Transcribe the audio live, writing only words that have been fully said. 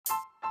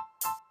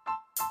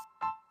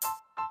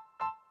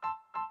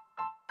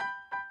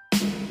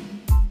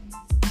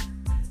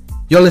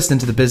You're listening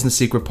to the Business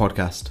Secret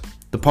Podcast.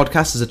 The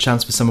podcast is a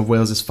chance for some of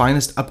Wales's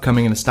finest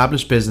upcoming and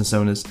established business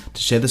owners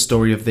to share the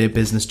story of their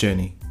business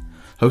journey.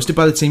 Hosted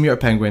by the team here at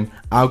Penguin,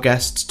 our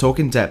guests talk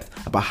in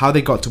depth about how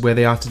they got to where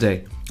they are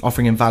today,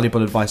 offering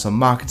invaluable advice on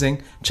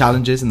marketing,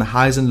 challenges, and the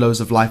highs and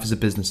lows of life as a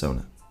business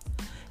owner.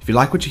 If you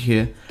like what you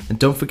hear, then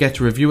don't forget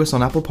to review us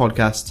on Apple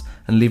Podcasts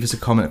and leave us a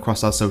comment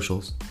across our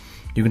socials.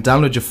 You can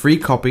download your free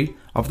copy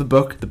of the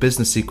book, The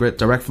Business Secret,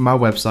 direct from our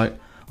website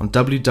on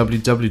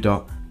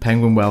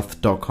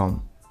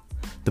www.penguinwealth.com.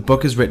 The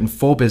book is written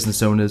for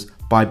business owners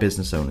by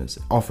business owners,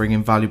 offering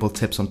invaluable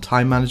tips on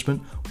time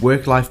management,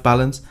 work-life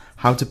balance,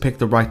 how to pick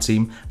the right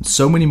team, and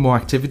so many more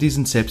activities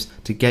and tips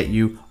to get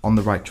you on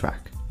the right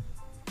track.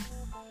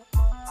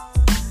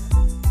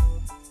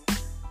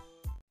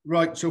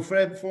 Right, so for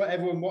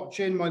everyone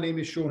watching, my name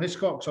is Shaun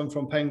Hiscox. I'm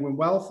from Penguin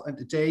Wealth, and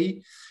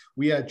today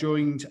we are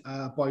joined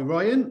by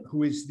Ryan,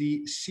 who is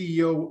the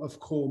CEO of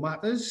Core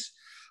Matters.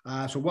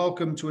 So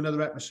welcome to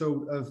another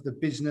episode of the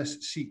Business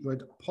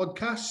Secret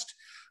Podcast.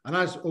 And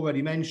as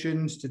already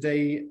mentioned,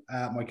 today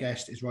my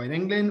guest is Ryan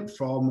Englin,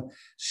 from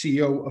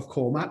CEO of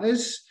Core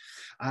Matters.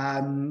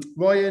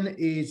 Ryan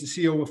is the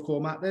CEO of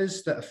Core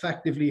Matters that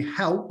effectively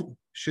help,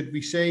 should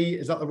we say,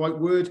 is that the right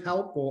word,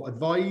 help or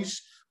advise?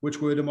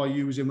 Which word am I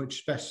using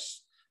which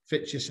best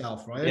fits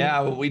yourself, Ryan? Yeah,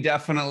 well, we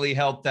definitely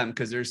help them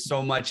because there's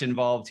so much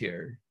involved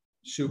here.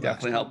 Super.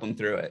 Definitely help them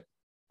through it.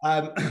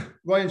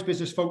 Ryan's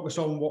business focus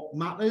on what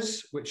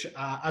matters, which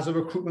as a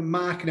recruitment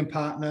marketing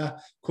partner,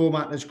 Core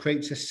Matters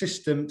creates a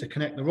system to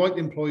connect the right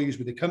employees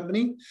with the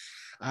company,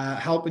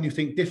 helping you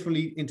think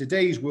differently in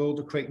today's world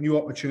to create new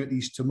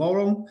opportunities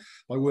tomorrow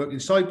by working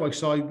side by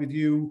side with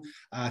you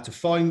to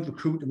find,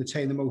 recruit and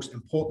retain the most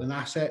important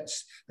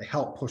assets. They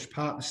help push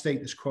past the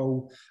status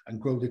quo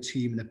and grow the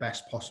team in the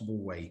best possible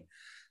way.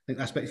 I think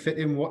that's fit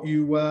in what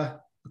you the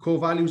core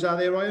values are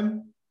there,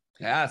 Ryan?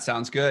 Yeah, it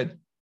sounds good.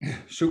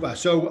 Super.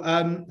 So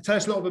tell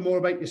us a little bit more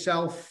about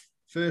yourself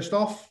first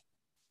off.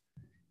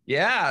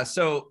 Yeah,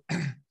 so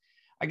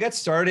I got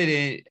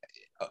started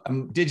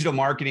in digital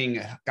marketing,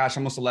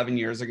 almost 11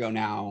 years ago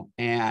now.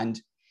 And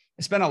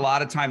I spent a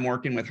lot of time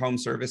working with home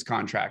service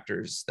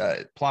contractors,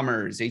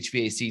 plumbers,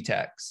 HVAC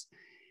techs.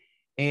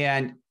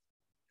 And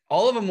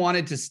all of them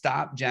wanted to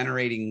stop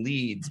generating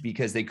leads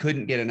because they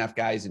couldn't get enough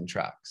guys in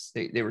trucks.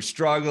 They were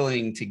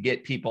struggling to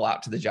get people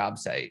out to the job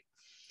site.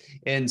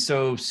 And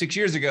so 6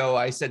 years ago,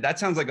 I said, that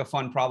sounds like a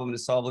fun problem to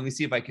solve. Let me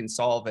see if I can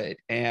solve it.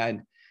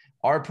 And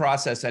our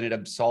process ended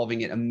up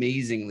solving it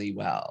amazingly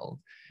well.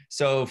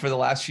 So for the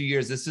last few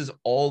years, this is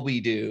all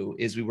we do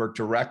is we work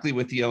directly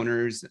with the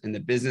owners and the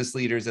business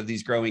leaders of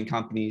these growing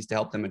companies to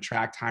help them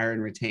attract, hire,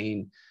 and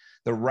retain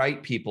the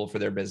right people for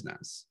their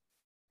business.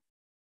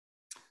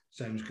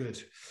 Sounds good.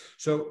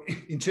 So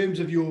in terms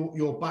of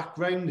your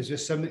background, is there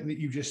something that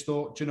you just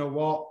thought, you know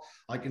what,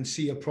 I can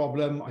see a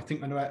problem, I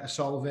think I know how to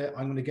solve it,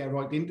 I'm going to get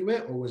right into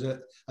it? Or was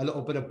it a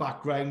little bit of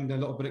background, a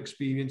little bit of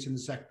experience in the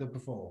sector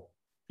before?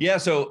 Yeah,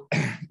 so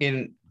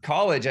in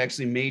college, I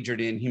actually majored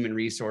in human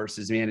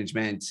resources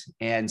management.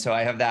 And so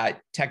I have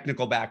that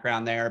technical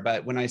background there.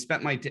 But when I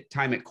spent my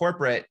time at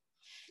corporate,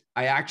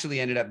 I actually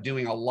ended up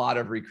doing a lot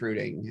of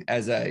recruiting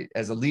as a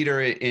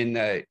leader in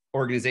the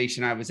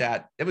organization I was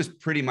at. It was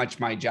pretty much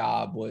my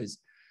job was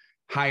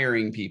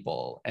hiring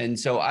people. And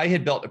so I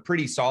had built a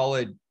pretty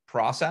solid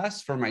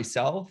process for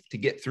myself to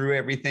get through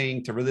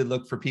everything, to really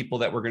look for people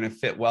that were going to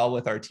fit well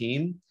with our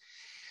team.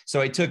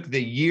 So I took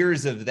the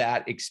years of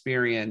that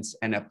experience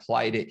and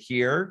applied it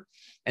here,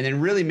 and then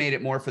really made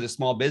it more for the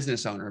small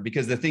business owner,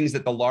 because the things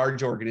that the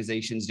large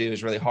organizations do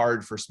is really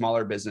hard for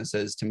smaller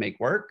businesses to make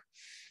work.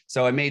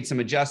 So I made some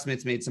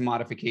adjustments, made some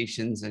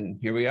modifications, and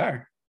here we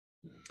are.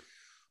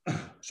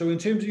 So in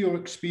terms of your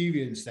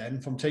experience then,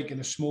 from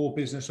taking a small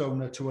business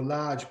owner to a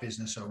large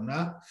business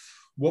owner,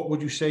 what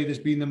would you say has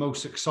been the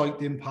most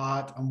exciting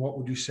part, and what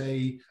would you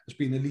say has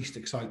been the least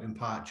exciting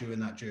part during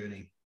that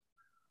journey?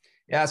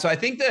 Yeah, so I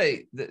think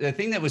the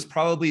thing that was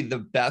probably the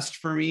best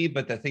for me,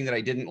 but the thing that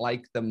I didn't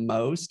like the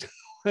most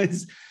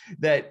was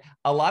that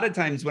a lot of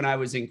times when I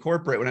was in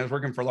corporate, when I was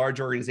working for large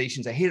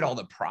organizations, I hated all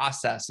the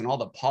process and all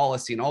the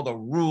policy and all the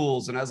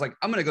rules. And I was like,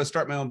 I'm going to go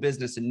start my own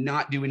business and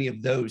not do any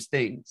of those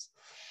things.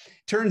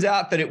 Turns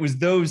out that it was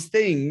those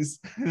things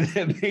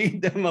that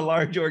made them a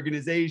large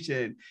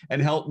organization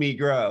and helped me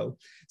grow.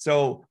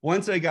 So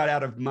once I got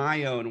out of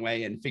my own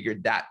way and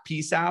figured that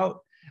piece out,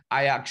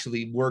 I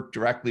actually work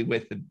directly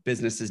with the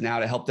businesses now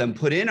to help them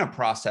put in a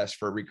process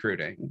for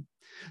recruiting.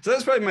 So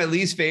that's probably my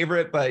least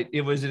favorite, but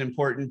it was an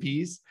important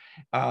piece.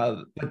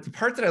 But the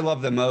part that I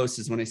love the most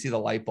is when I see the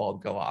light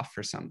bulb go off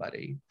for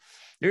somebody.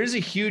 There is a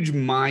huge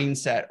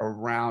mindset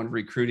around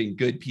recruiting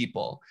good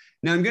people.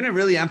 Now, I'm going to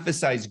really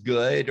emphasize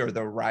good or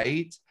the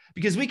right,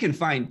 because we can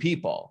find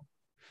people.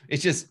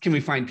 It's just, can we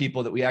find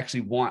people that we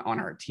actually want on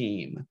our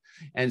team?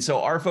 And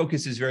so our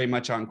focus is very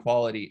much on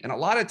quality. And a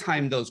lot of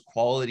time those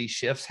quality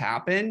shifts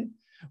happen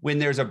when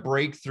there's a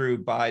breakthrough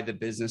by the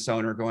business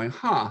owner going,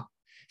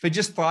 if I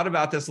just thought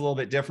about this a little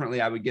bit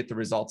differently, I would get the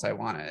results I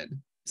wanted.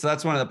 So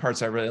that's one of the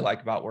parts I really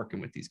like about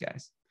working with these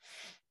guys.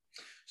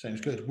 Sounds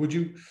good. Would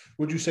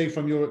you say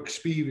from your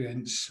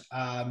experience,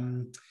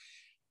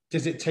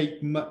 does it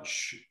take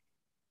much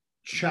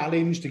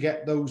challenge to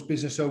get those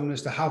business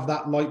owners to have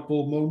that light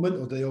bulb moment,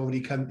 or do they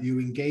already come to you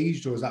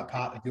engaged, or is that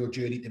part of your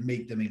journey to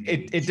make them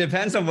engaged? It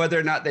depends on whether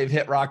or not they've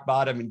hit rock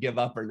bottom and give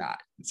up or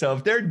not. So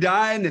if they're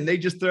done and they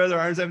just throw their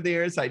arms up in the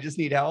air, so I just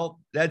need help,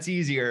 that's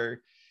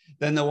easier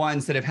than the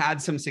ones that have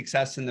had some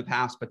success in the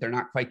past, but they're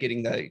not quite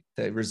getting the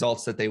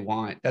results that they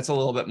want. That's a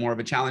little bit more of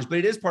a challenge, but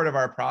it is part of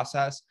our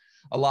process.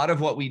 A lot of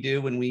what we do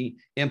when we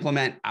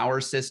implement our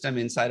system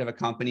inside of a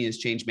company is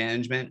change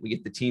management. We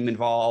get the team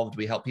involved.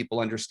 We help people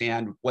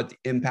understand what the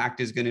impact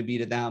is going to be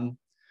to them.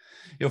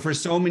 You know, for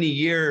so many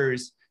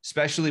years,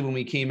 especially when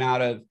we came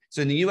out of,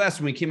 so in the US,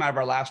 when we came out of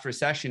our last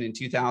recession in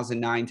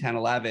 2009, 10,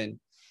 11,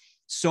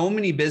 so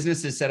many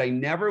businesses said, I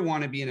never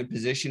want to be in a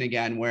position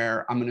again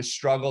where I'm going to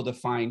struggle to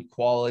find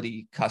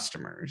quality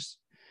customers.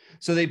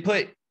 So they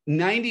put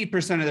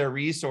 90% of their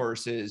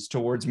resources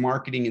towards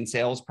marketing and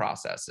sales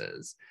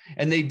processes.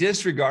 And they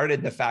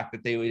disregarded the fact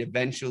that they would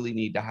eventually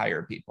need to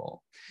hire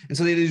people. And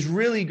so they had these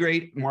really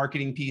great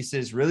marketing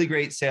pieces, really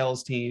great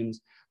sales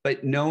teams,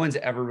 but no one's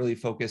ever really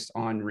focused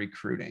on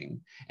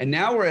recruiting. And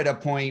now we're at a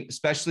point,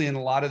 especially in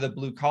a lot of the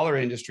blue collar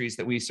industries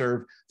that we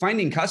serve,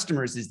 finding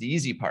customers is the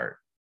easy part.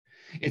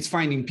 It's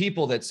finding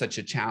people that's such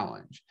a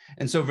challenge.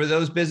 And so for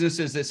those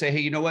businesses that say,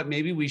 hey, you know what,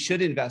 maybe we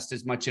should invest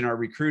as much in our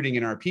recruiting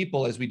and our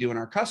people as we do in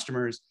our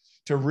customers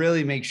to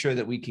really make sure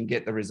that we can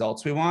get the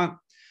results we want.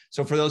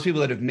 So for those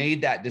people that have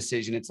made that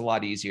decision, it's a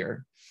lot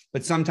easier.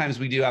 But sometimes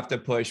we do have to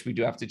push, we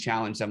do have to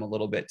challenge them a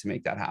little bit to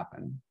make that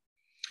happen.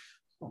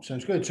 Oh,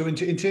 sounds good. So in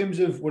terms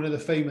of one of the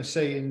famous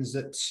sayings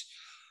that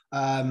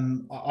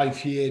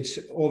I've heard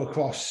all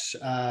across,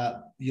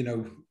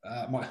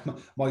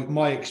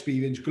 my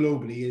experience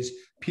globally is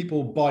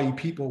people buy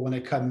people when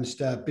it comes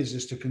to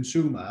business to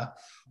consumer.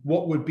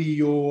 What would be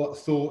your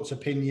thoughts,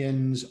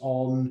 opinions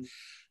on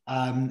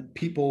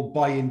people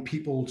buying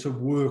people to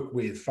work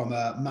with from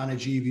a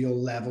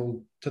managerial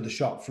level to the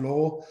shop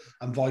floor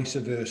and vice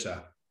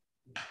versa?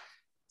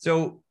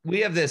 So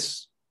we have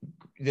this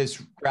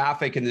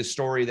graphic and this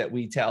story that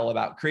we tell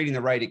about creating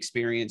the right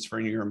experience for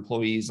your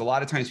employees. A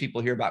lot of times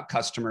people hear about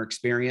customer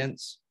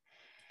experience.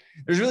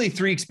 There's really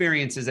three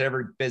experiences that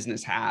every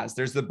business has.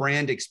 There's the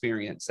brand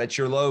experience. That's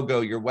your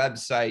logo, your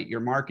website, your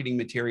marketing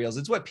materials.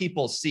 It's what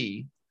people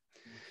see.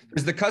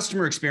 There's the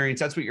customer experience.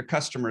 That's what your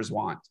customers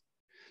want.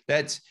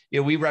 That's,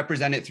 we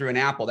represent it through an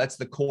apple. That's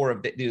the core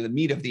of the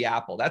meat of the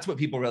apple. That's what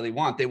people really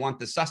want. They want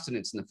the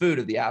sustenance and the food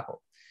of the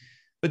apple.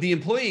 But the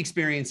employee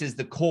experience is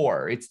the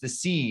core. It's the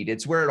seed.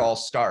 It's where it all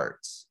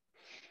starts.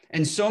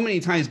 And so many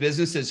times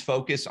businesses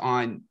focus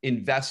on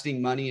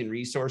investing money and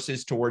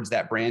resources towards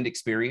that brand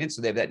experience.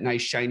 So they have that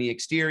nice, shiny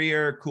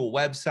exterior, cool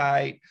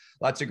website,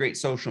 lots of great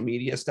social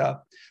media stuff,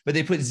 but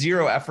they put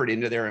zero effort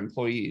into their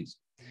employees.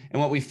 And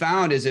what we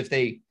found is if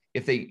they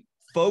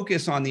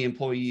focus on the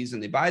employees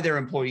and they buy their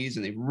employees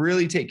and they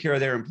really take care of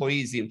their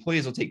employees, the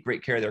employees will take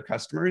great care of their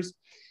customers.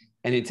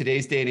 And in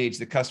today's day and age,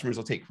 the customers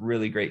will take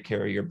really great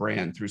care of your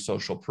brand through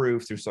social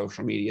proof, through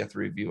social media,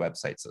 through review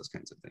websites, those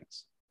kinds of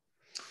things.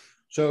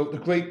 So the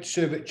great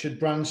Sir Richard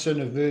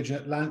Branson of Virgin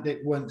Atlantic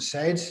once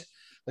said,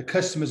 the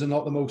customers are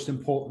not the most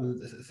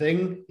important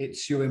thing.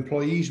 It's your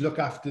employees. Look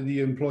after the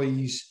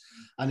employees,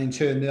 and in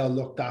turn, they'll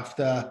look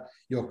after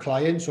your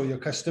clients or your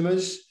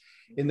customers.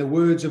 In the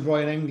words of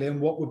Ryan Englin,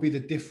 what would be the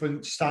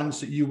different stance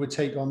that you would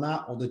take on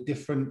that, or the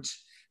different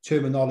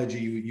terminology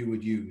you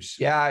would use?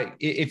 Yeah,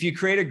 if you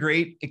create a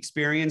great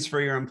experience for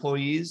your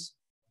employees,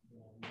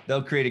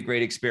 they'll create a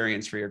great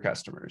experience for your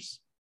customers.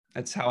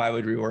 That's how I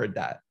would reword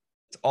that.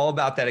 It's all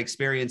about that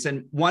experience.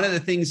 And one of the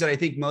things that I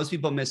think most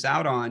people miss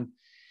out on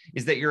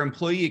is that your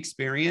employee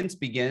experience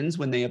begins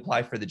when they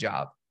apply for the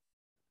job.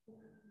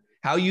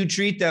 How you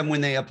treat them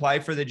when they apply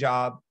for the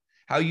job,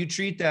 how you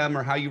treat them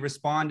or how you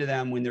respond to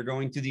them when they're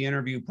going through the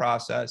interview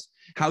process,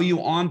 how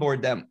you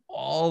onboard them,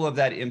 all of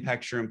that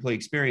impacts your employee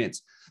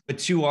experience. But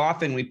too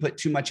often we put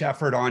too much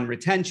effort on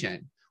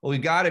retention. Well, we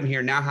got them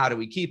here. Now, how do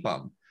we keep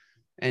them?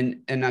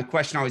 And a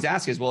question I always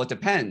ask is, well, it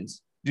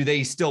depends. Do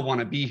they still want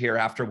to be here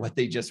after what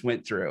they just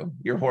went through,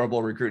 your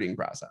horrible recruiting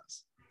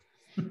process?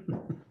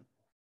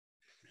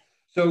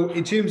 So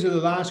in terms of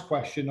the last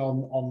question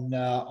on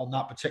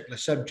that particular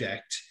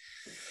subject,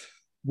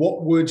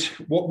 what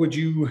would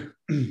you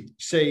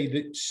say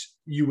that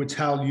you would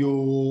tell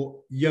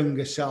your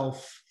younger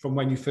self from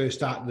when you first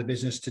started the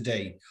business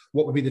today?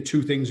 What would be the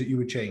two things that you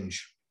would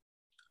change?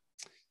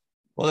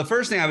 Well, the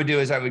first thing I would do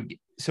is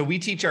so we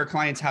teach our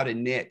clients how to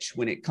niche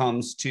when it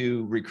comes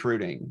to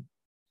recruiting.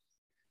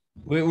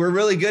 We're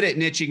really good at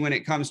niching when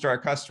it comes to our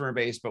customer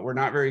base, but we're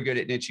not very good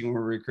at niching when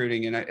we're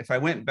recruiting. And if I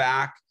went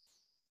back,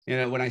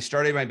 when I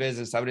started my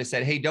business, I would have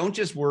said, hey, don't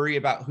just worry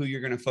about who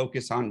you're going to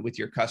focus on with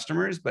your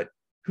customers, but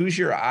who's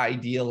your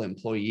ideal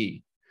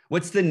employee?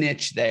 What's the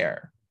niche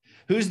there?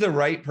 Who's the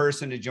right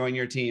person to join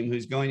your team?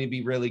 Who's going to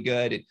be really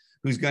good?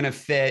 Who's going to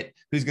fit?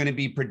 Who's going to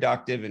be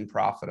productive and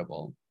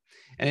profitable?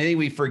 And I think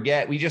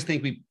we just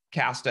think we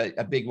cast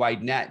a big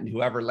wide net, and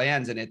whoever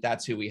lands in it,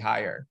 that's who we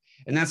hire.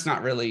 And that's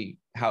not really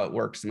how it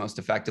works the most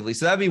effectively.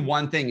 So that'd be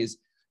one thing, is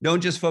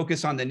don't just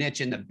focus on the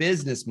niche in the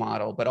business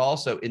model, but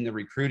also in the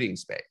recruiting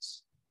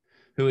space.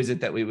 Who is it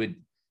that we would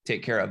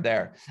take care of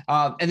there?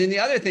 And then the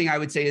other thing I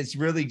would say is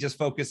really just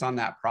focus on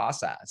that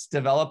process.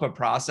 Develop a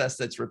process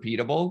that's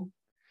repeatable.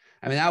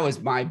 I mean, that was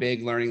my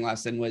big learning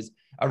lesson. Was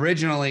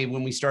originally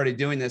when we started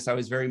doing this, I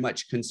was very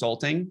much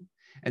consulting.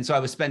 And so I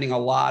was spending a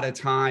lot of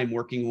time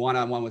working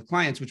one-on-one with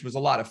clients, which was a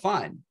lot of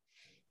fun,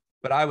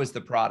 but I was the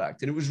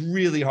product. And it was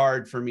really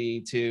hard for me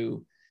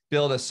to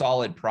build a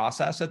solid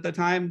process at the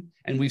time.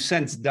 And we've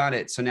since done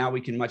it. So now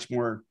we can much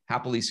more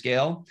happily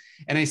scale.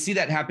 And I see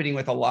that happening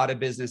with a lot of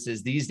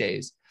businesses these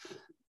days.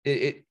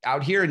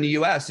 Out here in the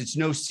US, it's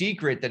no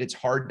secret that it's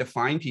hard to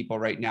find people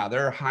right now.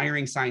 There are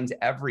hiring signs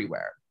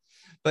everywhere.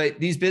 But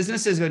these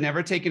businesses have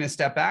never taken a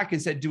step back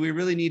and said, do we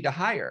really need to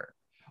hire?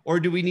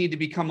 Or do we need to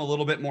become a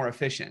little bit more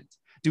efficient?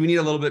 Do we need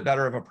a little bit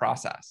better of a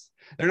process?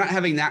 They're not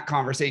having that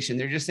conversation.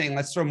 They're just saying,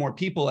 let's throw more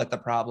people at the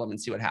problem and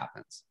see what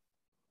happens.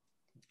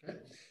 Okay.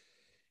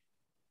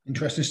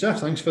 Interesting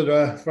stuff. Thanks for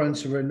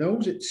answering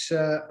those. It's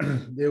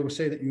they always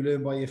say that you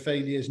learn by your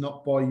failures,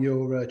 not by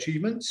your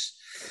achievements.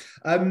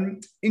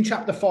 In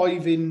chapter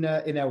 5 in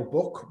our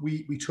book,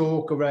 we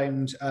talk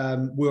around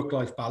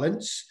work-life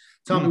balance.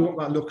 Tell me what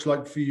that looks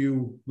like for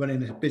you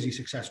running a busy,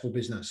 successful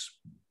business.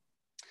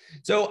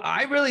 So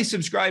I really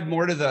subscribe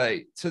more to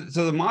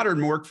the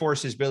modern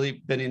workforce has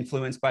really been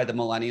influenced by the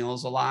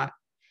millennials a lot.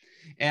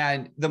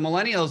 And the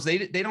millennials,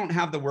 they don't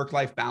have the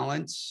work-life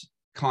balance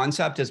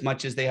concept as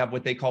much as they have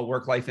what they call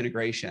work-life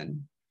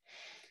integration.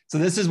 So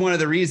this is one of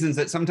the reasons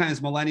that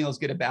sometimes millennials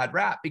get a bad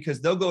rap,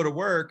 because they'll go to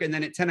work and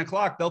then at 10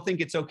 o'clock, they'll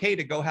think it's okay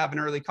to go have an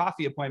early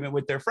coffee appointment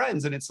with their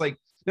friends. And it's like,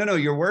 no,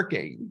 you're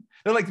working.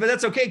 They're like, but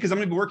that's okay, because I'm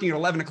going to be working at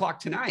 11 o'clock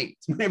tonight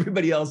when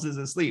everybody else is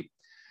asleep.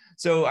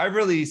 So I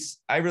really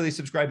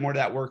subscribe more to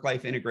that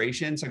work-life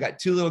integration. So I got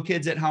 2 little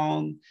kids at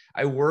home.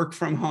 I work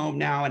from home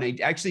now. And I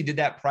actually did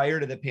that prior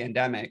to the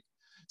pandemic.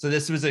 So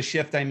this was a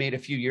shift I made a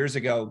few years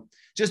ago,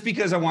 just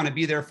because I want to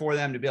be there for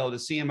them, to be able to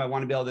see them. I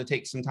want to be able to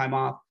take some time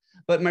off.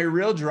 But my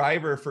real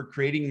driver for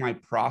creating my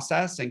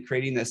process and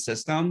creating this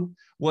system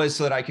was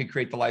so that I could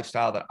create the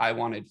lifestyle that I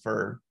wanted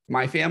for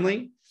my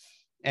family.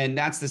 And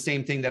that's the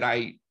same thing that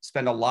I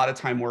spend a lot of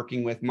time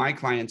working with my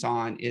clients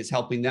on, is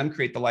helping them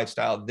create the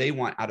lifestyle they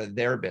want out of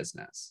their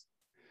business.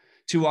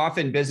 Too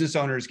often business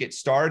owners get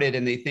started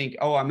and they think,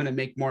 oh, I'm going to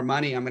make more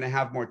money. I'm going to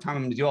have more time.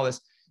 I'm going to do all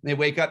this. And they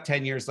wake up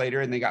 10 years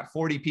later and they got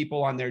 40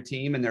 people on their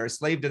team and they're a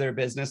slave to their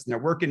business and they're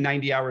working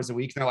 90 hours a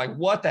week. And they're like,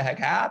 what the heck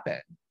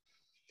happened?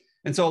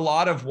 And so a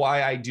lot of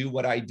why I do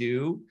what I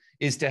do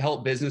is to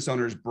help business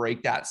owners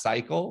break that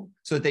cycle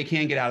so that they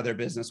can get out of their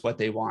business what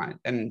they want.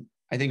 And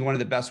I think one of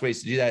the best ways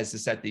to do that is to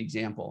set the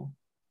example.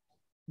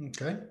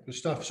 Okay, good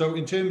stuff. So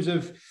in terms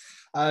of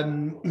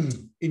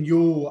in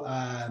your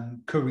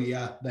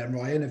career then,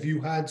 Ryan, have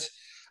you had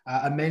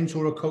a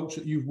mentor or coach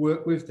that you've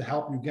worked with to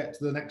help you get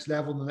to the next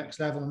level, the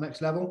next level, the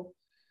next level?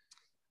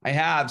 I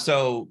have.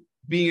 So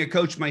being a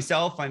coach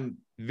myself, I'm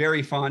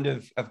very fond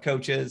of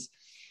coaches.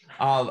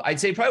 I'd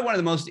say probably one of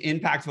the most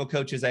impactful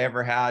coaches I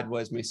ever had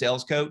was my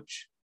sales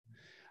coach.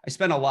 I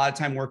spent a lot of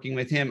time working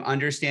with him,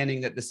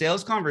 understanding that the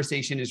sales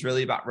conversation is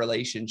really about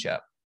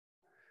relationship.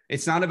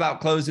 It's not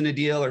about closing a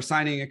deal or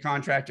signing a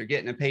contract or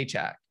getting a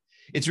paycheck.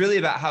 It's really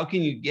about how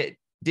can you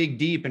dig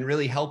deep and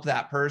really help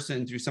that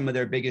person through some of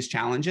their biggest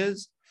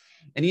challenges.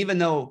 And even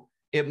though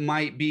it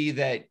might be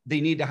that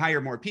they need to hire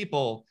more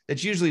people,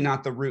 that's usually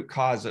not the root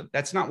cause of,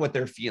 that's not what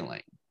they're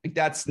feeling. Like,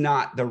 that's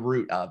not the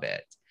root of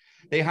it.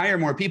 They hire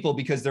more people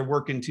because they're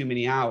working too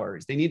many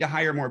hours. They need to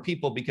hire more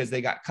people because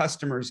they got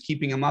customers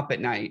keeping them up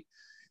at night.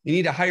 They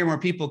need to hire more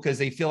people because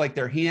they feel like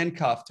they're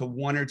handcuffed to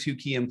 1 or 2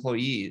 key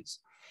employees.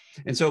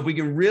 And so if we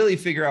can really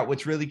figure out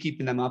what's really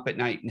keeping them up at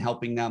night and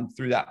helping them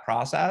through that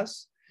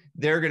process,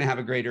 they're going to have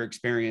a greater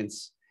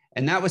experience.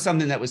 And that was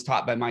something that was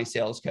taught by my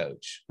sales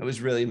coach. It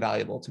was really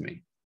invaluable to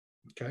me.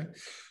 Okay.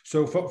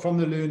 So from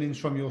the learnings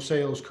from your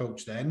sales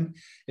coach, then,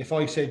 if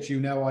I said to you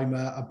now I'm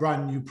a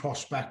brand new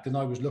prospect and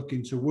I was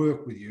looking to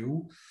work with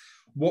you,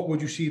 what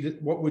would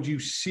you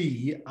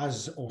see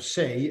as, or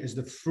say as,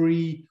 the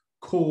 3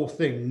 core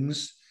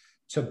things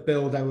to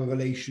build our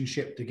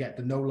relationship, to get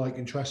to know, like,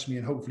 and trust me,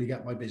 and hopefully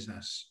get my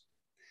business?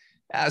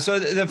 So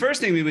the first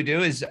thing we would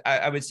do is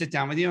I would sit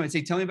down with you and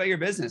say, tell me about your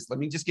business. Let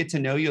me just get to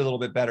know you a little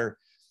bit better.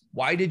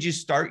 Why did you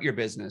start your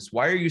business?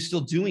 Why are you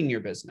still doing your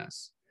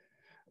business?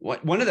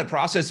 One of the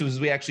processes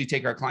we actually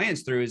take our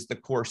clients through is the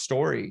core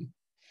story.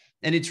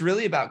 And it's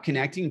really about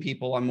connecting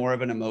people on more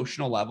of an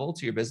emotional level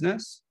to your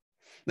business.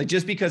 Like,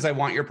 just because I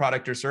want your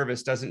product or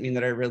service doesn't mean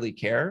that I really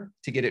care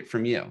to get it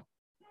from you.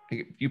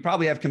 You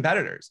probably have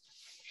competitors.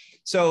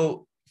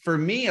 So for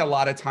me, a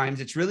lot of times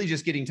it's really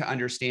just getting to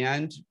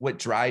understand what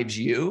drives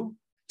you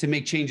to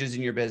make changes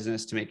in your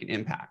business to make an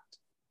impact.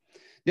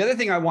 The other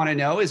thing I want to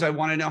know is, I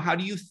want to know, how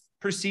do you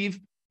perceive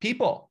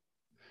people?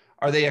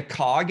 Are they a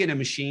cog in a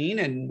machine,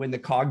 and when the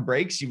cog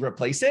breaks, you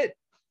replace it?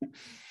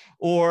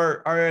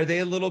 Or are they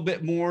a little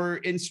bit more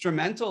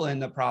instrumental in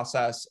the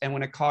process, and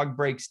when a cog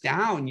breaks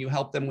down, you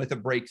help them with a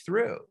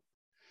breakthrough?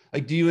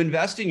 Like, do you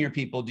invest in your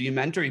people? Do you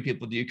mentor your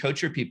people? Do you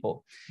coach your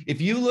people?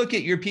 If you look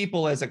at your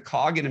people as a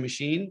cog in a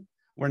machine,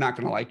 we're not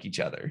going to like each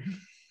other.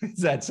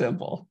 It's that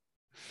simple.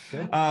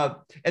 Okay.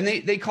 And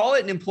they call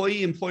it an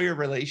employee-employer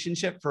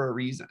relationship for a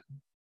reason.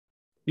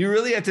 You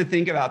really have to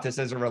think about this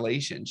as a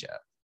relationship.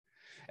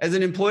 As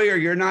an employer,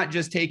 you're not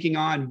just taking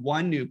on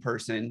one new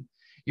person.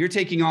 You're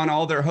taking on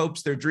all their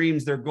hopes, their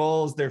dreams, their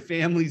goals, their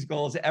family's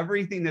goals,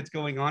 everything that's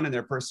going on in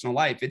their personal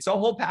life. It's a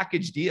whole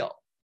package deal.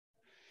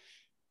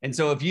 And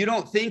so if you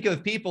don't think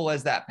of people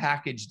as that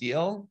package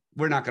deal,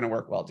 we're not going to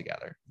work well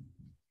together.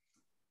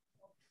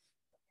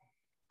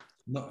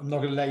 I'm not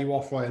going to let you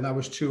off, Ryan. That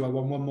was two. I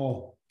want one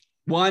more.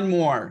 One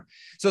more.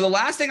 So the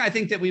last thing I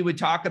think that we would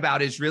talk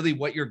about is really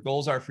what your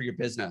goals are for your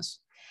business.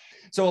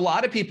 So a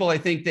lot of people, I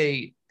think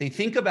they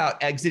think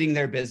about exiting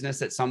their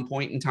business at some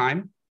point in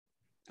time.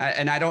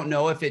 And I don't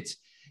know if it's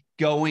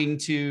going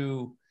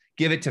to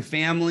give it to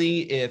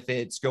family, if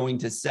it's going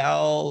to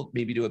sell,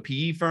 maybe to a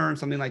PE firm,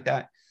 something like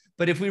that.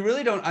 But if we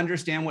really don't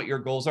understand what your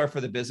goals are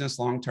for the business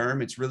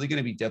long-term, it's really going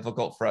to be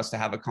difficult for us to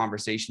have a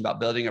conversation about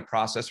building a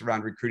process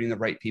around recruiting the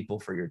right people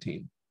for your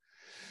team.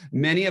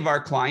 Many of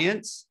our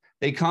clients,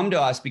 they come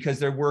to us because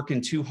they're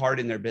working too hard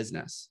in their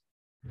business.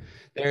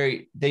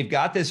 They've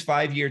got this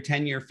 5-year,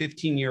 10-year,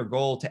 15-year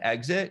goal to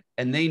exit,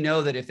 and they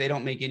know that if they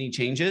don't make any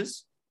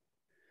changes,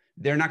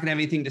 they're not going to have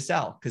anything to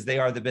sell because they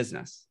are the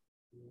business.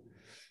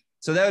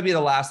 So that would be the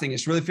last thing,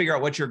 is really figure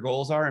out what your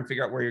goals are and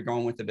figure out where you're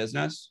going with the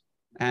business,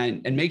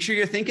 and make sure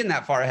you're thinking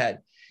that far ahead.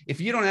 If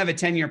you don't have a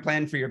 10-year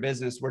plan for your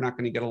business, we're not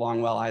going to get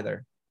along well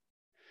either,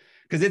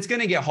 because it's going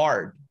to get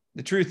hard.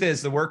 The truth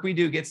is, the work we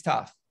do gets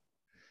tough.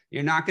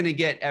 You're not going to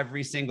get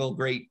every single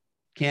great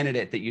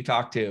candidate that you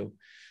talk to.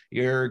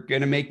 You're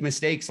going to make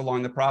mistakes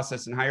along the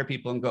process and hire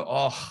people and go,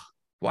 oh,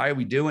 why are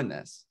we doing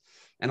this?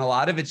 And a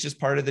lot of it's just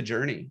part of the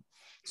journey.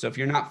 So if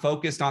you're not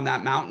focused on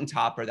that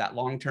mountaintop or that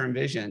long-term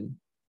vision,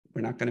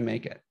 we're not going to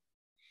make it.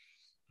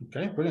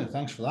 Okay, brilliant.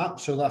 Thanks for that.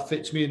 So that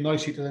fits me in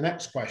nicely to the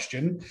next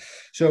question.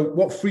 So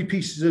what 3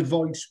 pieces of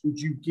advice would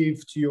you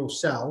give to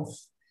yourself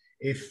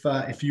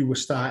if you were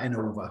starting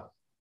over?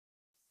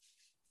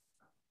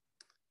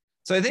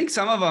 So I think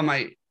some of them,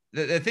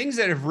 the things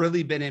that have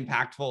really been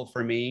impactful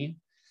for me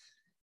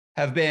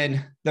have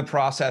been the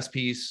process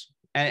piece,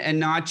 and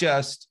not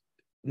just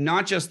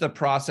the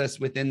process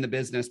within the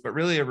business, but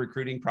really a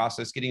recruiting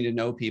process, getting to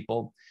know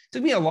people. It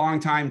took me a long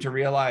time to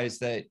realize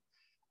that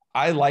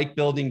I like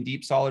building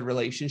deep, solid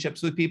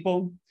relationships with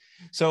people.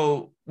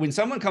 So when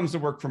someone comes to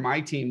work for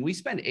my team, we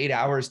spend 8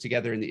 hours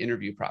together in the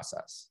interview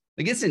process.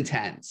 Like, it's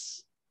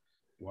intense.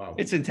 Wow.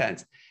 It's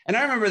intense. And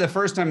I remember the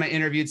first time I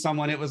interviewed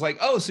someone, it was like,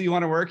 oh, so you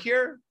want to work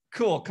here?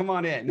 Cool, come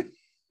on in.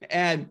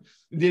 And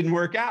it didn't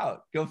work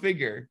out. Go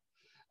figure.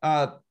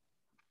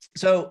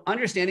 So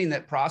understanding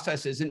that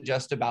process isn't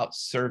just about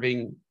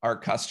serving our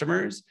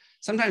customers.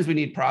 Sometimes we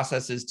need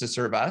processes to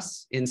serve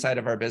us inside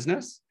of our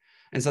business.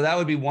 And so that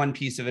would be one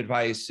piece of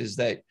advice, is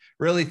that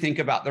really think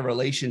about the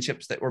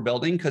relationships that we're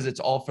building, because it's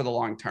all for the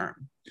long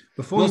term.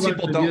 Most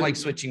people don't like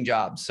switching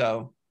jobs.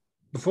 So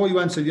before you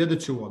answer the other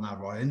two on that,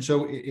 Ryan,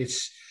 so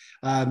it's,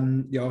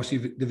 obviously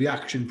the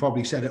reaction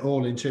probably said it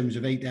all in terms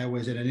of 8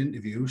 hours in an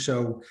interview.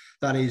 So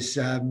that is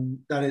a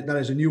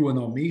new one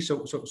on me.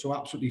 So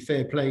absolutely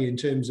fair play in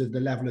terms of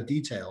the level of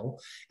detail.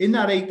 In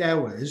that 8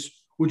 hours,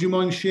 would you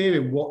mind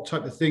sharing what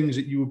type of things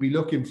that you would be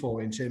looking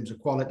for in terms of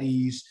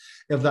qualities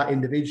of that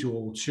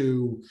individual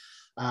to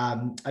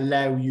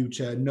allow you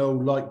to know,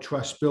 like,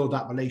 trust, build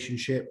that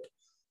relationship?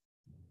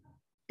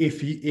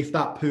 If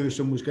that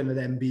person was going to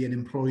then be an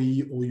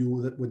employee, or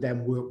you would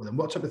then work with them,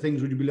 what type of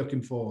things would you be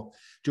looking for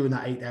during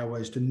that 8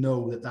 hours to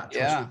know that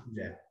trust is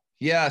there?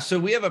 Yeah. So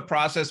we have a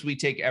process we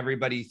take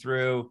everybody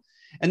through.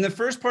 And the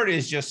first part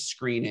is just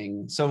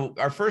screening. So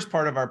our first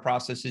part of our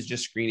process is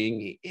just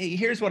screening. Hey,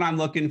 here's what I'm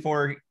looking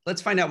for.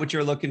 Let's find out what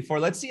you're looking for.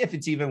 Let's see if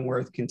it's even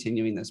worth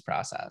continuing this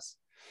process.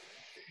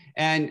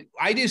 And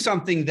I do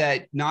something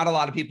that not a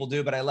lot of people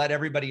do, but I let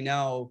everybody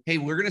know, hey,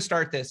 we're going to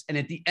start this. And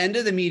at the end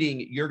of the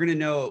meeting, you're going to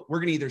know, we're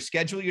going to either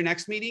schedule your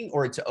next meeting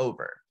or it's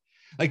over.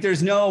 Like,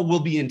 there's no, we'll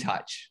be in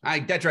touch.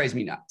 That drives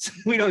me nuts.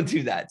 We don't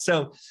do that.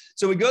 So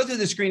we go through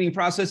the screening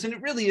process, and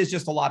it really is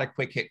just a lot of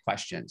quick hit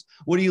questions.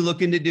 What are you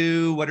looking to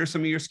do? What are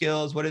some of your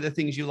skills? What are the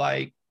things you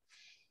like?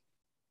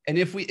 And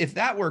if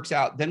that works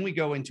out, then we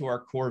go into our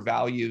core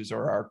values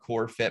or our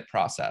core fit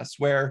process,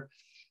 where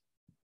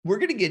we're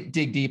going to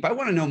dig deep. I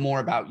want to know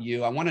more about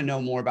you. I want to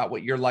know more about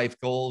what your life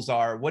goals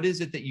are. What is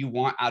it that you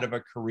want out of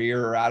a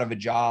career or out of a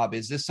job?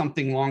 Is this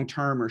something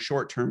long-term or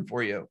short-term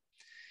for you?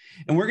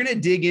 And we're going to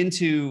dig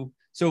into,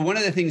 so one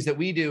of the things that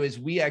we do is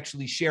we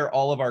actually share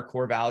all of our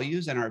core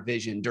values and our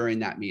vision during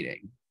that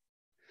meeting.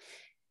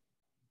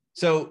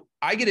 So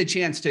I get a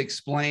chance to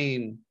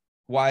explain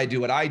why I do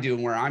what I do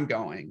and where I'm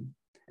going.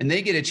 And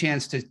they get a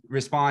chance to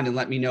respond and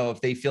let me know if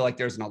they feel like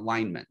there's an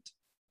alignment.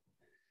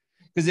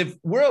 Because if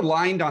we're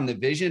aligned on the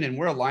vision and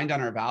we're aligned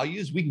on our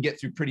values, we can get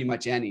through pretty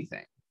much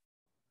anything.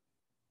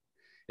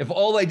 If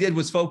all I did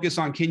was focus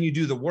on, can you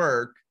do the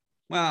work?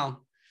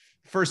 Well,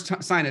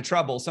 first sign of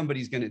trouble,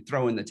 somebody's going to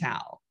throw in the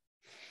towel.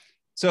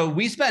 So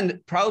we spend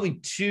probably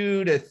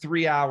 2 to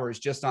 3 hours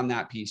just on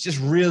that piece, just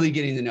really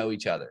getting to know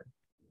each other.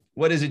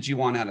 What is it you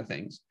want out of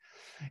things?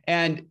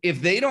 And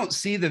if they don't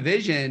see the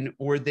vision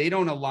or they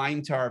don't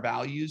align to our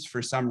values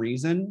for some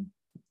reason,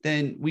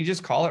 then we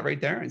just call it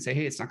right there and say,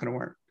 hey, it's not going to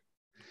work.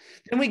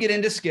 Then we get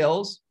into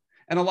skills.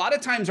 And a lot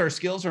of times our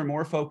skills are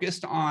more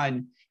focused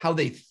on how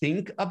they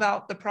think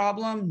about the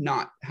problem,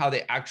 not how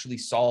they actually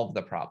solve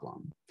the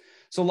problem.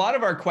 So a lot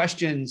of our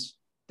questions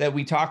that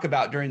we talk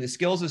about during the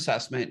skills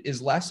assessment is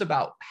less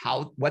about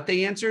what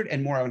they answered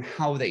and more on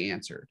how they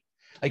answered.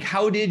 Like,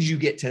 how did you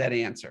get to that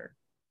answer?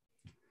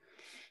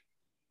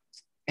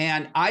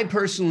 And I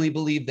personally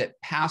believe that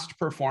past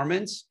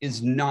performance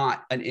is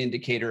not an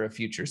indicator of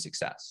future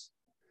success,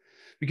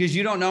 because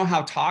you don't know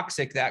how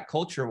toxic that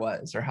culture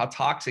was or how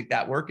toxic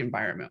that work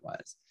environment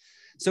was.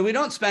 So we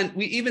don't spend,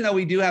 even though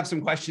we do have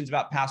some questions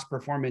about past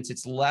performance,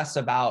 it's less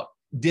about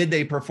did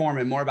they perform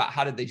and more about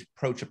how did they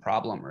approach a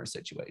problem or a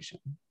situation.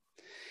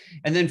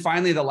 And then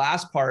finally, the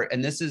last part,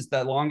 and this is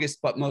the longest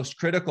but most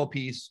critical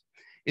piece,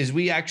 is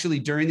we actually,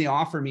 during the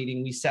offer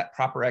meeting, we set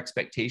proper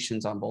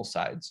expectations on both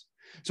sides.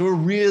 So we're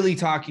really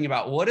talking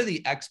about what are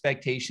the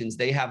expectations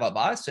they have of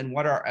us and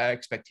what are our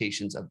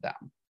expectations of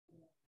them.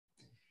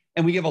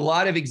 And we give a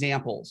lot of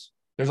examples.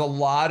 There's a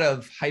lot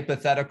of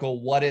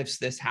hypothetical, what ifs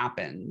this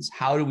happens?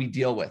 How do we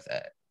deal with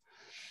it?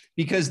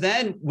 Because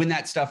then when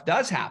that stuff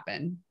does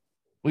happen,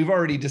 we've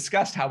already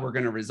discussed how we're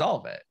going to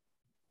resolve it.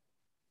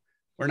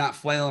 We're not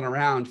flailing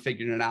around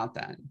figuring it out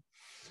then.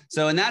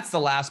 So, and that's the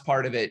last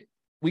part of it.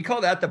 We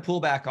call that the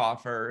pullback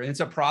offer. And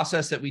it's a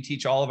process that we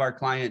teach all of our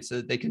clients so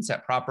that they can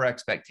set proper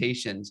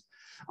expectations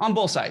on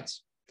both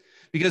sides.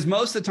 Because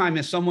most of the time,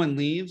 if someone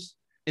leaves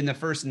in the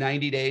first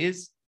 90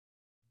 days,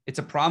 it's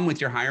a problem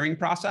with your hiring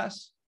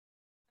process.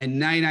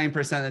 And 99%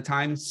 of the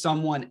time,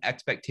 someone's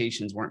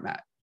expectations weren't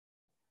met.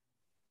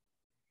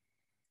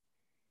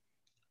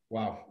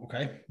 Wow.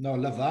 Okay. No, I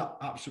love that.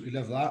 Absolutely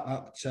love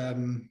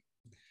that.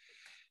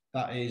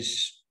 That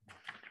is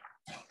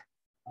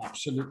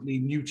absolutely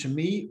new to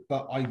me,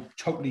 but I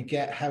totally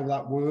get how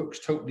that works.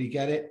 Totally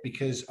get it,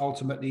 because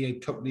ultimately I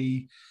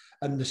totally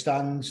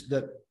understand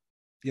that,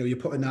 you know, you're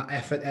putting that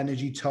effort,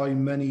 energy,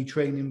 time, money,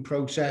 training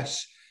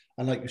process.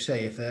 And like you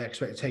say, if their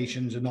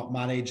expectations are not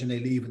managed and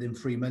they leave within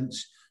 3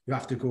 months, you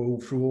have to go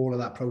through all of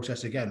that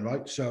process again,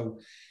 right? So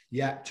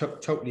yeah,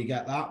 totally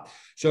get that.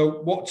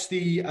 So what's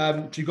the,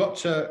 so you got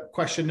to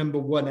question number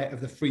 1 out of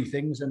the 3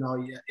 things, and I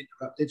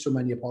interrupted, so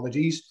many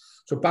apologies.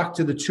 So back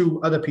to the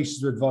 2 other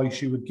pieces of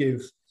advice you would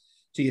give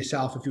to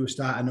yourself if you were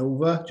starting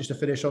over, just to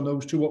finish on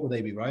those 2, what would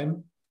they be,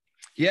 Ryan?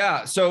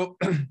 Yeah. So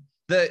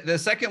the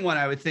second one,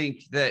 I would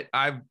think that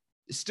I'm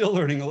still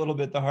learning a little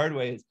bit the hard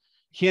way, is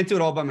can't do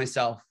it all by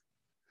myself.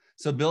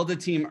 So build a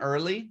team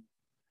early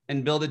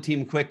and build a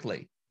team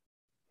quickly.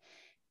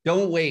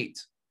 Don't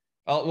wait.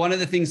 One of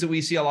the things that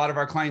we see a lot of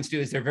our clients do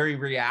is they're very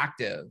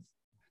reactive.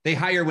 They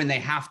hire when they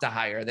have to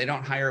hire. They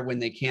don't hire when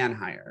they can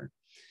hire.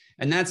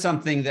 And that's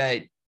something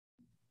that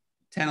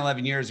 10,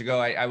 11 years ago,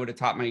 I would have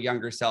taught my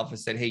younger self. I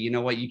said, hey, you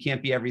know what? You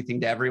can't be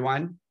everything to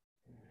everyone.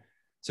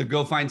 So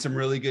go find some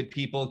really good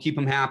people, keep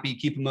them happy,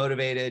 keep them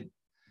motivated,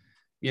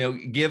 you know,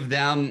 give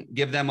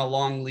them a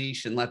long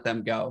leash and let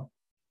them go.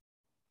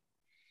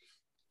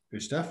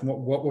 Good stuff.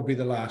 What would be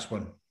the last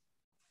one?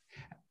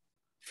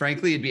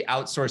 Frankly, it'd be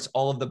outsource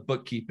all of the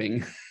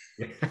bookkeeping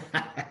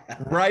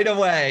right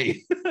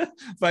away.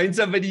 Find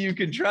somebody you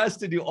can trust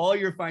to do all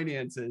your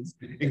finances,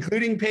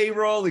 including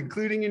payroll,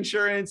 including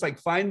insurance. Like,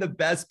 find the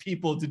best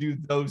people to do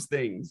those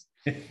things.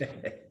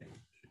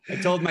 I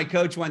told my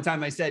coach one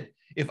time, I said,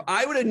 if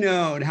I would have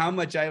known how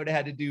much I would have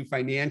had to do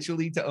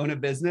financially to own a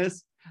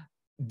business,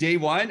 day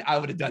one, I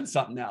would have done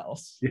something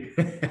else.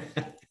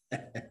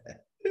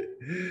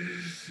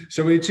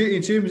 So in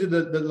terms of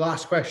the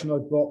last question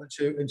I've got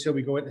to, until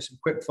we go into some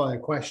quick fire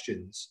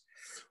questions,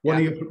 what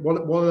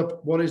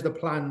is the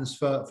plans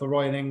for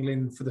Ryan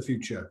Englin for the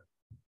future?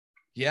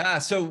 Yeah,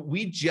 so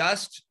we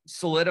just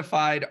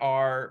solidified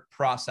our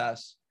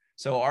process.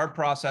 So our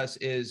process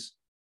is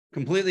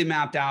completely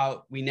mapped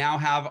out. We now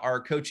have our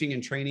coaching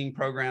and training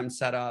program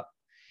set up,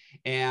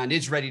 and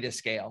it's ready to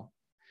scale.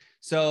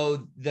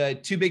 So the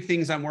 2 big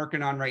things I'm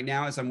working on right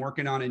now is I'm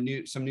working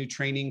on some new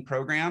training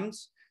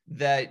programs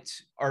that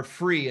are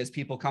free as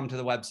people come to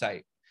the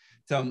website.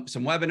 So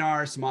some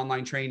webinars, some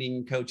online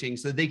training, coaching,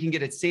 so that they can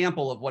get a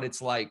sample of what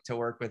it's like to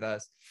work with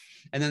us.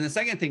 And then the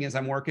second thing is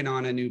I'm working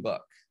on a new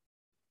book.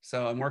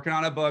 So I'm working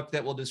on a book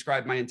that will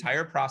describe my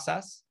entire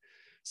process.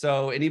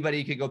 So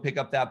anybody could go pick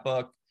up that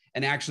book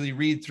and actually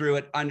read through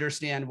it,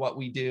 understand what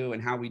we do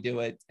and how we do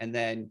it. And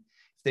then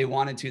if they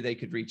wanted to, they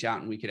could reach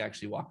out and we could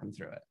actually walk them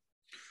through it.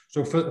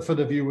 So for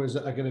the viewers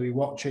that are going to be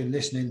watching,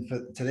 listening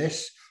to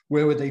this,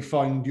 where would they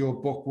find your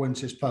book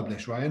once it's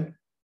published, Ryan?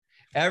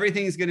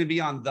 Everything's going to be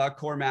on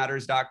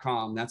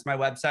thecorematters.com. That's my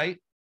website.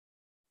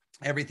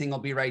 Everything will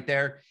be right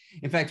there.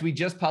 In fact, we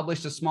just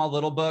published a small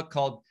little book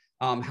called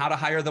How to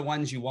Hire the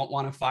Ones You Won't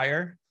Want to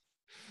Fire.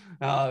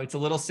 It's a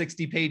little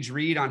 60-page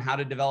read on how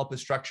to develop a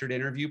structured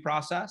interview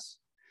process.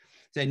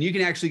 And you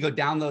can actually go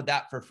download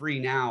that for free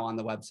now on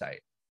the website.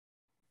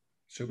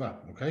 Super.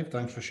 Okay,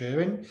 thanks for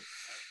sharing.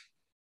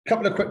 A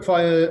couple of quick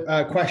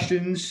fire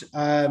questions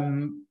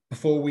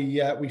before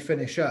we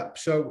finish up.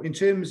 So in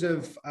terms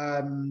of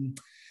on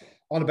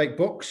about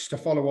books, to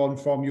follow on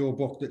from your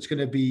book that's going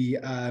to be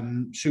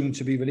soon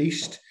to be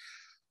released,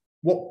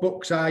 what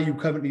books are you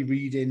currently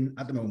reading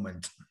at the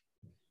moment?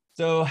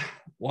 So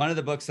one of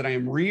the books that I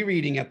am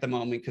rereading at the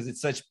moment, because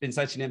it's been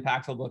such an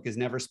impactful book, is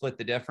Never Split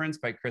the Difference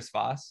by Chris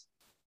Voss.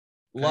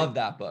 Okay. Love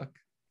that book.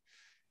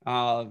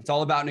 It's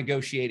all about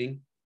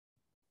negotiating.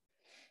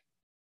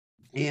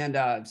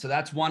 And so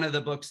that's one of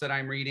the books that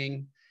I'm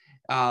reading.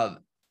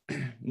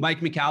 Mike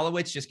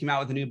Michalowicz just came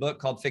out with a new book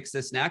called Fix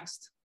This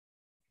Next.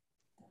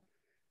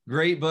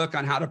 Great book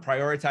on how to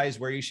prioritize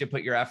where you should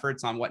put your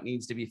efforts on what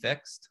needs to be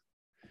fixed.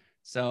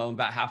 So I'm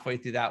about halfway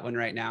through that one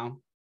right now.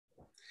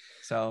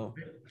 So,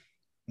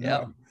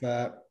 yeah,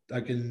 I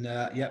can,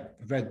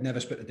 I've read Never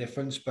Split the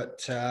Difference,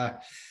 but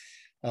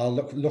I'll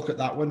look at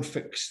that one,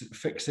 fix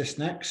this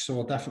next. So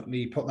I'll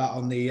definitely put that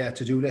on the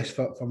to-do list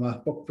from a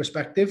book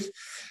perspective.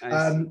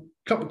 Nice.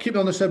 Keep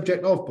on the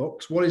subject of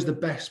books. What is the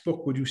best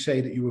book, would you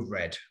say, that you have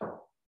read?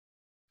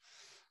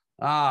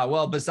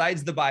 Well,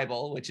 besides the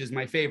Bible, which is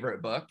my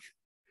favorite book,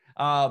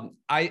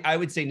 I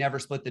would say Never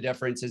Split the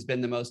Difference has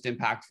been the most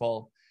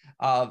impactful.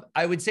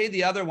 I would say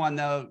the other one,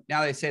 though,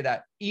 now that I say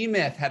that,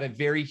 E-Myth had a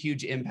very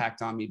huge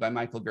impact on me by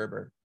Michael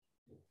Gerber.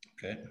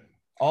 Okay.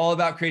 All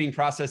about creating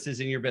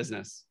processes in your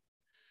business.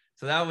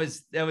 So that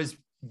was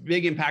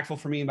big, impactful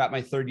for me about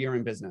my third year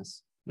in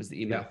business, was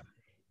the E-Myth.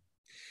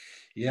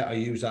 Yeah, I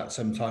use that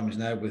sometimes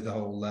now with the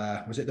whole,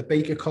 was it the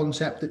baker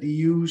concept that he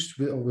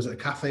used? Or was it a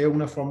cafe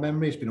owner from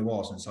memory? It's been a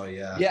while since I...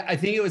 Yeah, I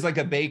think it was like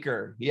a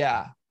baker.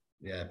 Yeah.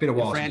 Yeah, been a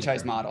while.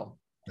 Franchise model.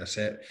 That's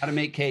it. How to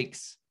make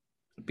cakes.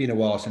 Been a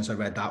while since I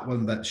read that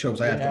one, but shows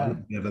I have got a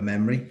bit of a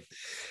memory.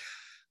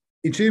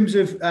 In terms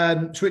of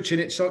switching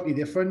it slightly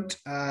different,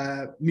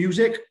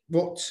 music,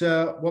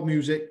 what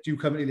music do you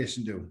currently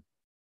listen to?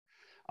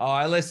 Oh,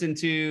 I listen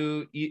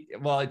to,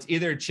 well, it's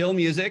either chill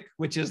music,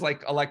 which is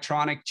like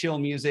electronic chill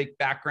music,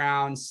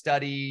 background,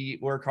 study,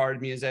 work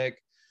hard music,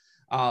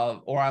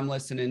 or I'm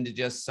listening to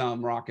just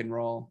some rock and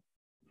roll.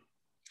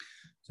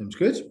 Sounds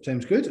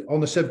good. On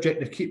the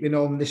subject of keeping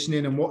on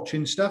listening and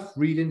watching stuff,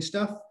 reading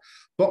stuff,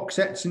 box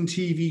sets and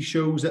TV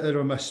shows that are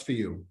a must for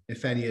you,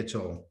 if any at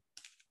all?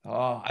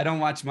 Oh, I don't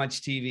watch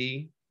much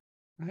TV.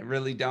 I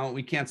really don't.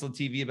 We canceled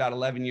TV about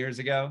 11 years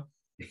ago.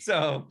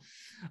 So,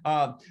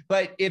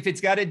 but if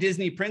it's got a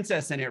Disney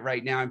princess in it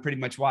right now, I'm pretty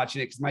much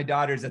watching it because my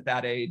daughter's at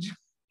that age.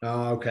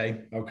 Oh,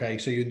 okay.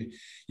 So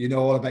you know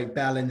all about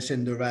Belle and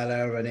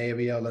Cinderella and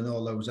Ariel and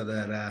all those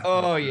other.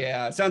 Oh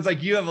yeah, sounds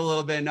like you have a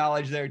little bit of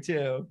knowledge there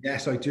too.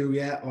 Yes, I do.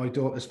 Yeah, my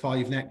daughter's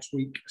 5 next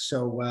week,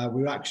 so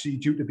we're actually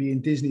due to be in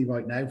Disney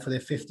right now for their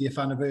 50th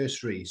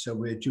anniversary. So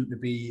we're due to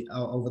be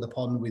over the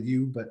pond with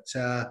you, but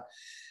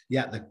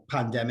yeah, the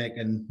pandemic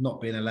and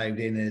not being allowed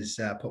in has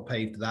put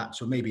paid to that.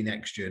 So maybe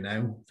next year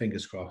now.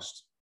 Fingers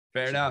crossed.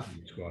 Fair enough.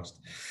 Fingers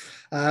crossed.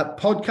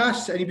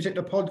 Podcasts, any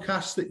particular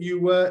podcasts that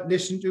you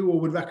listen to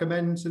or would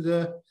recommend to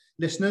the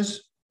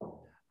listeners?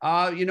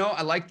 I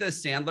like the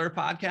Sandler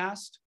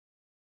podcast,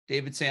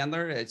 David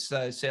Sandler. It's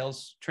a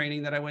sales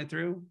training that I went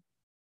through.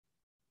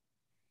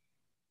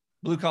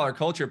 Blue Collar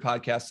Culture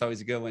podcast is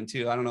always a good one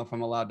too. I don't know if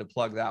I'm allowed to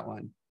plug that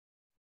one.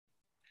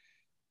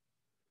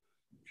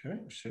 Okay,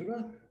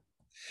 super.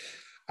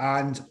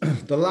 And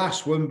the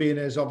last one being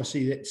is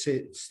obviously it's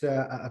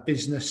a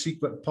business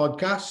secret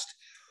podcast.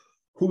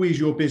 Who is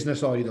your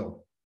business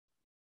idol?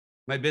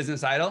 My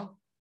business idol?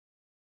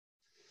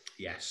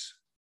 Yes.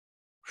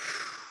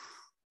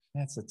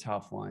 That's a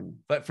tough one.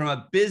 But from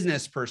a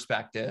business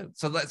perspective,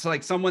 so that's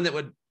like someone that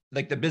would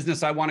like the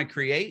business I want to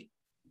create.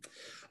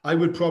 I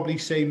would probably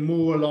say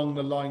more along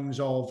the lines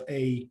of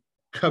a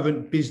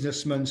current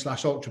businessman /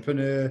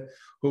 entrepreneur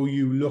who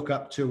you look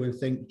up to and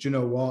think, do you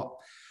know what?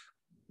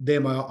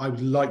 I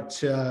would like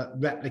to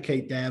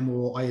replicate them,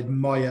 or I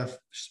admire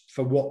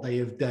for what they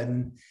have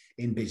done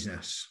in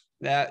business.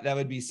 That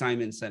would be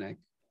Simon Sinek.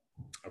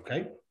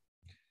 Okay.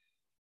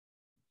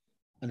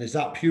 And is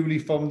that purely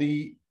from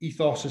the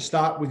ethos to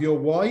start with your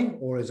why,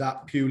 or is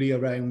that purely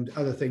around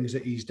other things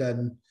that he's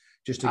done?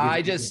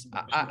 I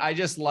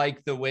just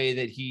like the way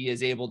that he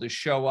is able to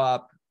show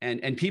up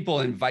and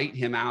people invite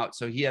him out.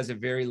 So he has a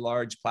very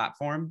large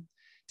platform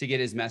to get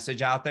his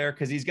message out there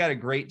because he's got a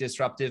great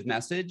disruptive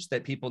message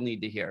that people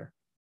need to hear.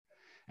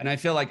 And I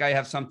feel like I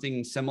have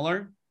something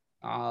similar.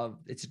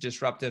 It's a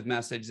disruptive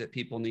message that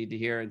people need to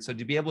hear. And so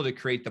to be able to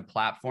create the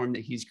platform that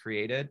he's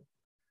created,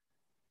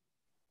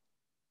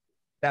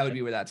 that would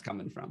be where that's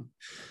coming from.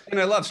 And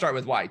I love Start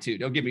With Why too.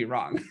 Don't get me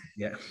wrong.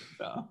 Yeah.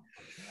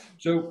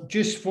 So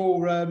just for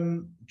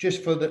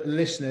the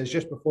listeners,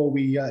 just before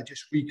we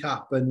just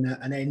recap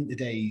and end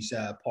today's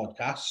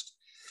podcast,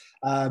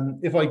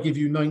 if I give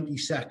you 90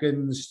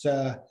 seconds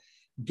to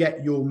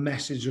get your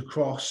message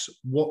across,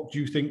 what do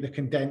you think the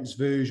condensed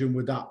version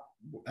would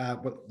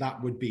that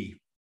would be?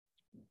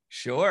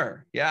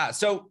 Sure. Yeah.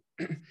 So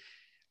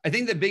I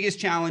think the biggest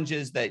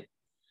challenges that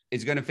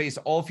is going to face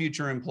all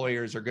future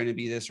employers are going to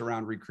be this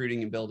around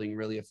recruiting and building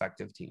really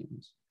effective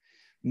teams.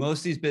 Most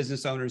of these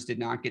business owners did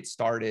not get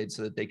started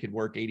so that they could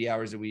work 80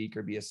 hours a week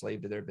or be a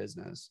slave to their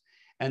business.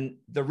 And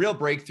the real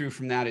breakthrough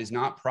from that is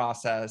not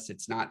process.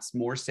 It's not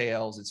more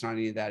sales. It's not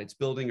any of that. It's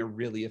building a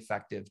really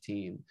effective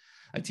team,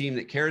 a team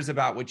that cares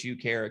about what you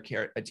care,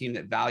 a team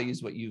that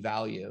values what you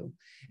value.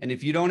 And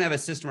if you don't have a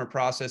system or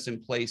process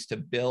in place to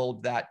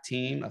build that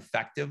team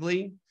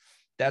effectively,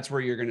 that's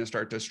where you're going to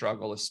start to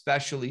struggle,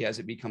 especially as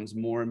it becomes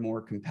more and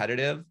more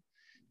competitive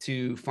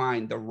to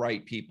find the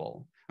right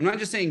people. I'm not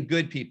just saying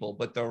good people,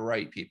 but the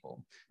right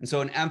people. And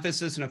so an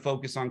emphasis and a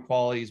focus on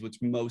quality is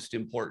what's most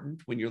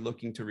important when you're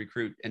looking to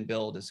recruit and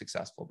build a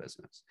successful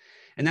business.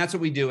 And that's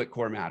what we do at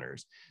Core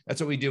Matters.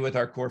 That's what we do with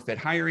our Core Fit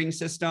hiring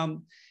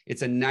system.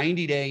 It's a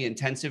 90-day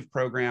intensive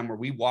program where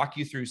we walk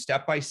you through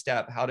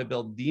step-by-step how to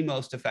build the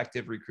most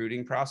effective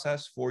recruiting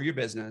process for your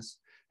business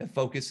that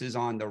focuses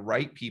on the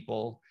right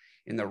people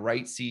in the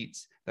right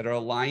seats that are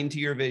aligned to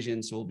your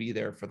vision, so we'll be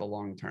there for the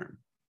long term.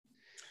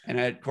 And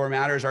at Core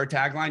Matters, our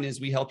tagline is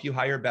we help you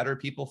hire better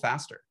people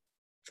faster.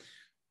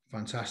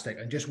 Fantastic.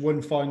 And just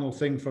one final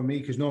thing from me,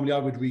 because normally I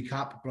would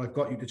recap, but I've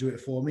got you to do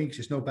it for me, because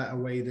there's no better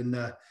way than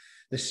the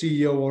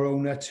CEO or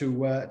owner to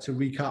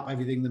recap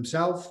everything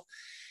themselves.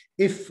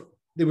 If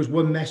there was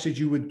one message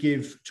you would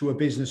give to a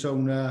business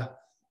owner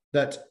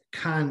that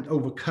can't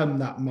overcome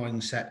that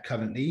mindset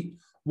currently,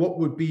 what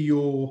would be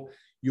your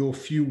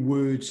few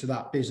words to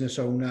that business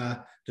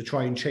owner to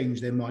try and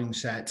change their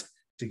mindset,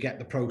 to get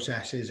the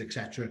processes, et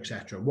cetera, et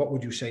cetera? What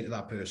would you say to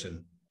that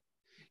person?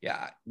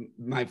 Yeah,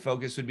 my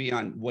focus would be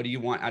on what do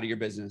you want out of your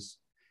business?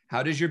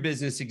 How does your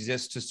business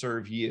exist to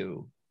serve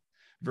you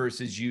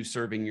versus you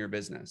serving your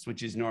business,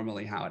 which is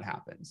normally how it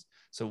happens.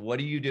 So what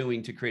are you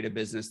doing to create a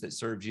business that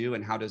serves you,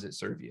 and how does it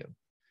serve you?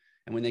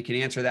 And when they can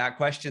answer that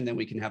question, then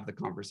we can have the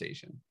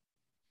conversation.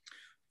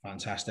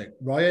 Fantastic.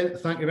 Ryan,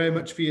 thank you very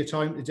much for your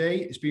time today.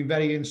 It's been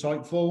very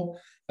insightful.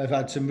 I've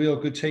had some real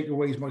good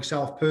takeaways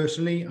myself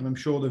personally, and I'm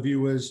sure the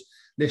viewers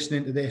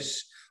listening to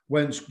this,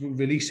 once we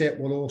release it,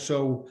 will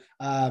also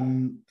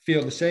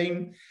feel the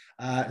same.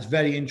 It's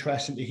very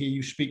interesting to hear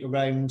you speak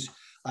around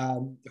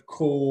the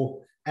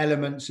core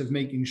elements of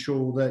making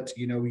sure that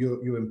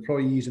your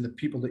employees and the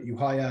people that you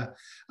hire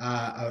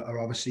are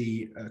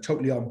obviously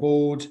totally on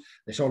board.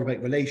 It's all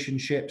about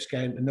relationships,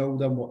 getting to know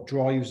them, what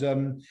drives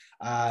them,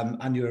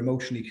 and you're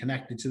emotionally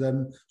connected to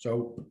them.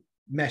 So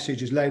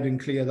message is loud and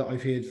clear that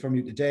I've heard from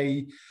you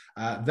today.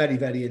 Very,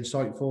 very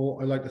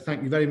insightful. I'd like to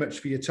thank you very much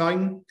for your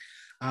time,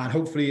 and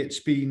hopefully it's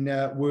been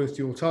worth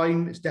your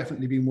time. It's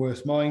definitely been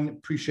worth mine.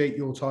 Appreciate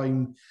your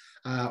time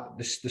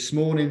this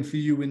morning for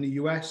you in the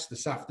US,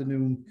 this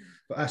afternoon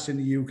for us in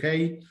the UK.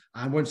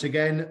 And once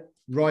again,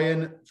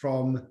 Ryan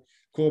from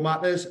Core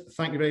Matters,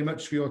 thank you very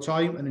much for your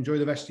time, and enjoy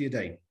the rest of your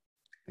day.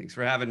 Thanks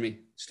for having me.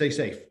 Stay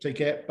safe. Take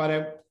care. Bye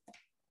now.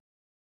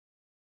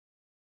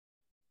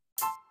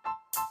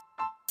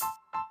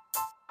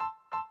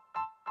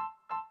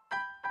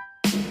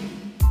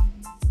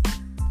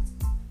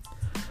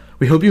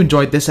 We hope you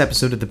enjoyed this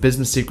episode of the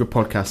Business Secret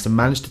Podcast and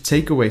managed to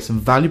take away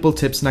some valuable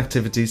tips and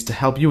activities to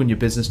help you in your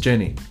business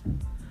journey.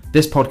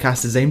 This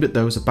podcast is aimed at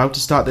those about to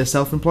start their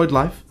self-employed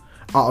life,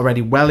 are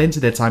already well into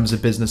their time as a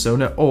business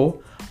owner, or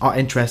are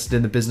interested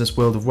in the business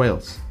world of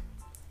Wales.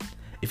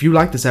 If you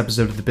like this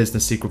episode of the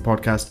Business Secret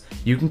Podcast,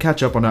 you can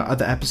catch up on our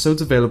other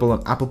episodes available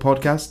on Apple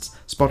Podcasts,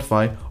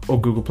 Spotify,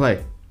 or Google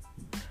Play.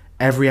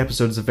 Every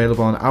episode is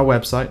available on our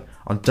website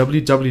on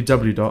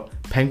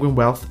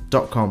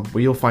www.penguinwealth.com,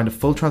 where you'll find a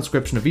full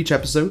transcription of each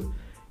episode,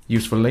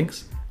 useful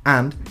links,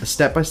 and a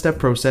step-by-step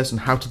process on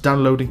how to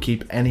download and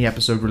keep any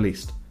episode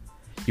released.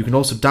 You can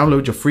also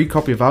download your free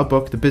copy of our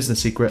book, The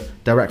Business Secret,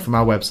 direct from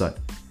our website.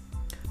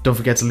 Don't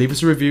forget to leave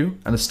us a review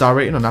and a star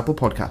rating on Apple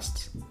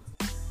Podcasts.